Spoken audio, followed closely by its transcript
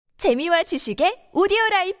재미와 지식의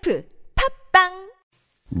오디오라이프 팝빵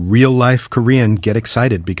Real life Korean, get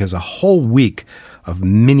excited because a whole week of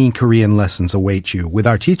mini Korean lessons await you with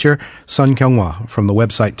our teacher, Sun Kyunghwa, from the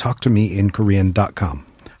website talktomeinkorean.com.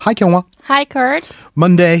 Hi, Kyunghwa. Hi, Kurt.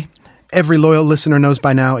 Monday, every loyal listener knows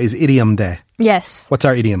by now, is Idiom Day. Yes. What's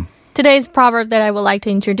our idiom? Today's proverb that I would like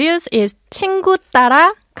to introduce is 친구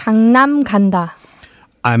따라 강남 간다.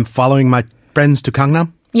 I'm following my friends to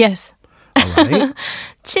Gangnam. Yes. All right.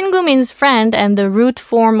 친구 means friend, and the root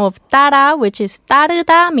form of 따라, which is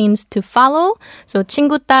따르다, means to follow. So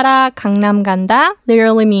친구 따라 강남 간다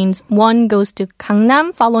literally means one goes to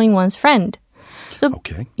Gangnam following one's friend. So,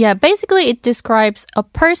 Okay. yeah, basically it describes a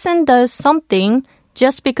person does something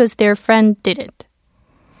just because their friend did it.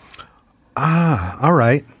 Ah, all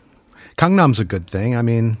right. Gangnam's a good thing. I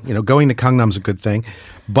mean, going to Gangnam's a good thing.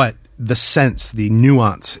 But the sense, the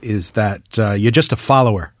nuance is that you're just a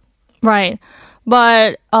follower. Right.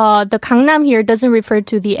 But the Gangnam here doesn't refer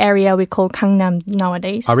to the area we call Gangnam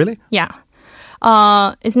nowadays. Oh, really? Yeah.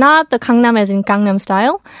 It's not the Gangnam as in Gangnam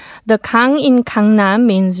style. The Gang in Gangnam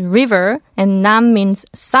means river and Nam means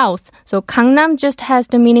south. So Gangnam just has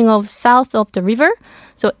the meaning of south of the river.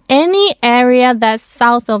 So any area that's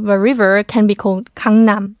south of a river can be called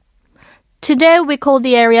Gangnam. Today we call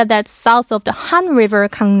the area that's south of the Han River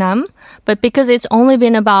Gangnam. But because it's only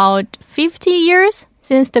been about 50 years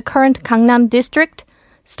since the current Gangnam district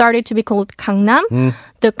started to be called Gangnam,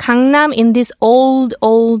 the Gangnam in this old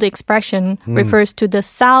expression refers to the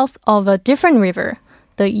south of a different river,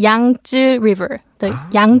 the Yangtze River, the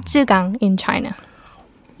Yangtze-gang in China.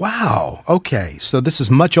 Wow. Okay. So this is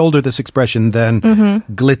much older, this expression, than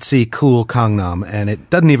glitzy, cool Gangnam. And it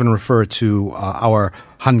doesn't even refer to our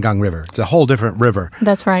Hangang River. It's a whole different river.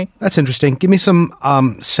 That's right. That's interesting. Give me some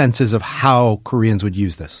senses of how Koreans would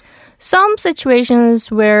use this. Some situations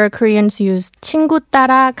where Koreans use 친구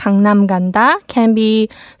따라 강남 간다 can be,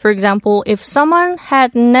 for example, if someone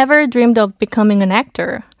had never dreamed of becoming an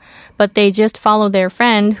actor, but they just followed their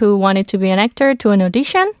friend who wanted to be an actor to an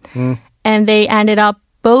audition, and they ended up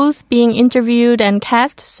both being interviewed and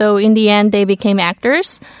cast, so in the end they became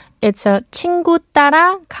actors. It's a 친구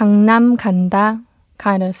따라 강남 간다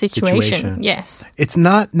kind of situation. Yes. It's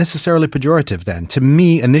not necessarily pejorative then. To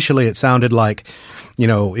me, initially it sounded like, in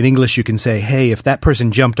English you can say, hey, if that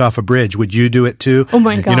person jumped off a bridge, would you do it too? Oh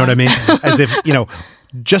my God. You know what I mean? As if,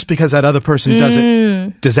 just because that other person does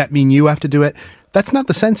it, does that mean you have to do it? That's not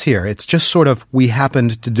the sense here. It's just sort of, we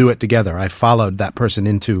happened to do it together. I followed that person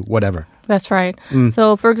into whatever. That's right.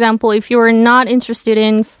 So, for example, if you're not interested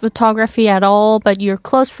in photography at all, but your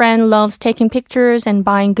close friend loves taking pictures and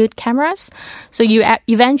buying good cameras, so you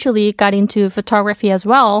eventually got into photography as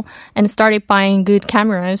well and started buying good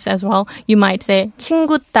cameras as well, you might say,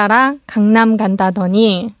 친구 따라 강남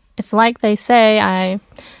간다더니. It's like they say,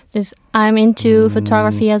 I'm into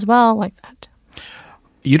photography as well, like that.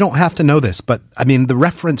 You don't have to know this, but I mean, the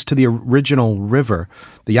reference to the original river,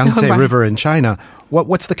 the Yangtze River in China,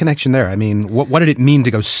 what's the connection there? I mean, what did it mean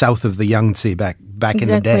to go south of the Yangtze back in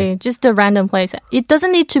the day? Just a random place. It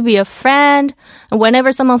doesn't need to be a friend.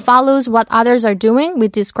 Whenever someone follows what others are doing, we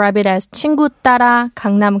describe it as 친구 따라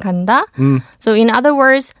강남 간다. So in other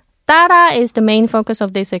words, 따라 is the main focus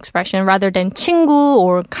of this expression rather than 친구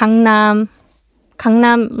or 강남.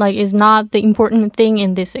 강남 is not the important thing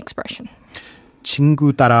in this expression.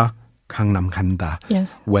 친구 따라 강남 간다.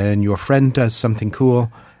 Yes. When your friend does something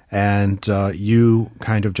cool and you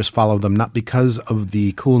kind of just follow them, not because of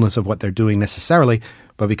the coolness of what they're doing necessarily,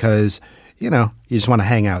 but because, you just want to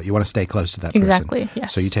hang out. You want to stay close to that person. Exactly,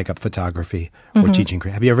 yes. So you take up photography or teaching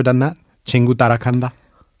Korean. Have you ever done that? 친구 따라 간다?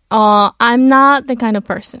 I'm not the kind of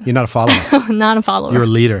person. You're not a follower? Not a follower. You're a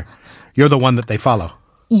leader. You're the one that they follow.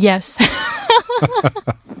 Yes.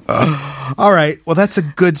 All right. Well, that's a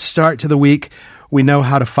good start to the week. We know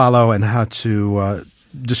how to follow and how to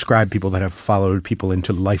describe people that have followed people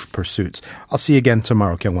into life pursuits. I'll see you again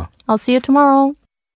tomorrow, Kyunghwa. I'll see you tomorrow.